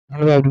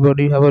Hello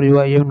everybody, how are you?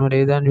 I am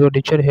Nuresh and your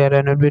teacher here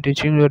and I will be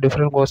teaching you a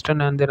different question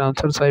and their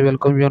answers. I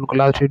welcome you on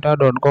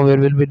classtheta.com where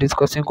we'll be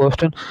discussing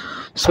question.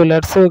 So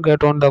let's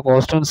get on the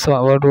questions. So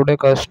our today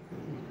question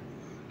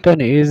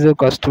is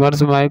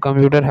customers. My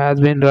computer has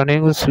been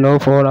running slow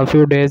for a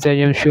few days. I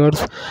am sure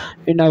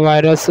in a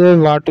virus.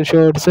 What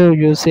should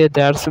you say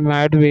that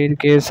might be in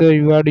case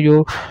would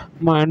you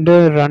mind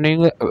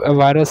running a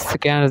virus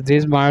scans?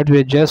 This might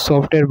be just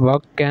software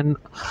bug. Can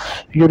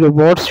you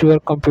reboot your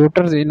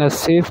computers in a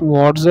safe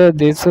mode?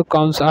 This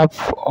comes up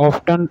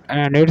often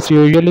and it's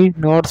usually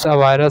not a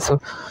virus.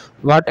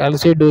 What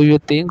else do you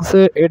think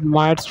it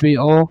might be?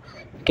 Oh,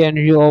 can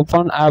you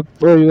open up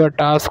your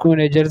task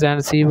managers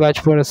and see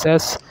which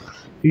process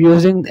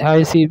using high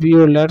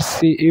CPU? Let's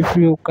see if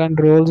you can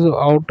roll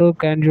out.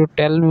 Can you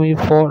tell me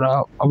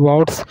for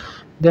about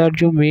that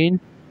you mean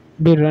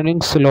be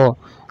running slow?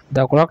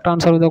 The correct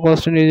answer of the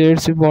question is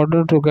it's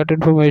important to get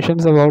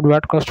information about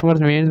what customers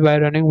means by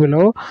running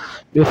below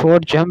before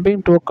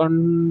jumping to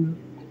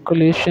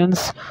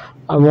conclusions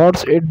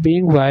about it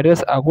being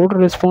virus. A good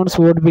response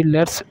would be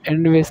let's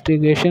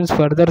investigations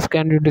further.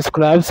 Can you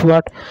describe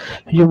what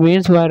you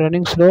means by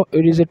running slow?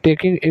 It is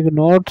taking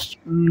ignored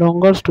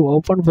longer to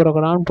open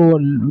program to a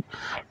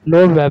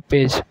load web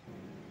page.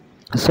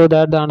 So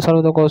that the answer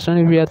of the question.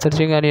 If you are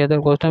searching any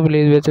other question,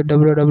 please visit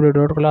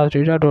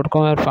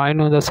www.classdata.com and find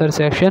on the search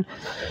section.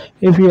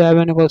 If you have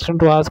any question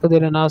to ask,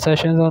 there are now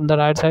sessions on the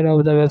right side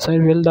of the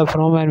website. Will the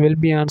from and will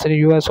be answering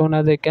you as soon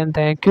as I can.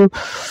 Thank you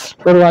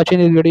for watching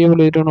this video.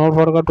 Please do not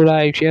forget to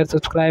like, share,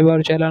 subscribe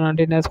our channel.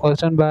 Until next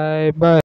question. Bye bye.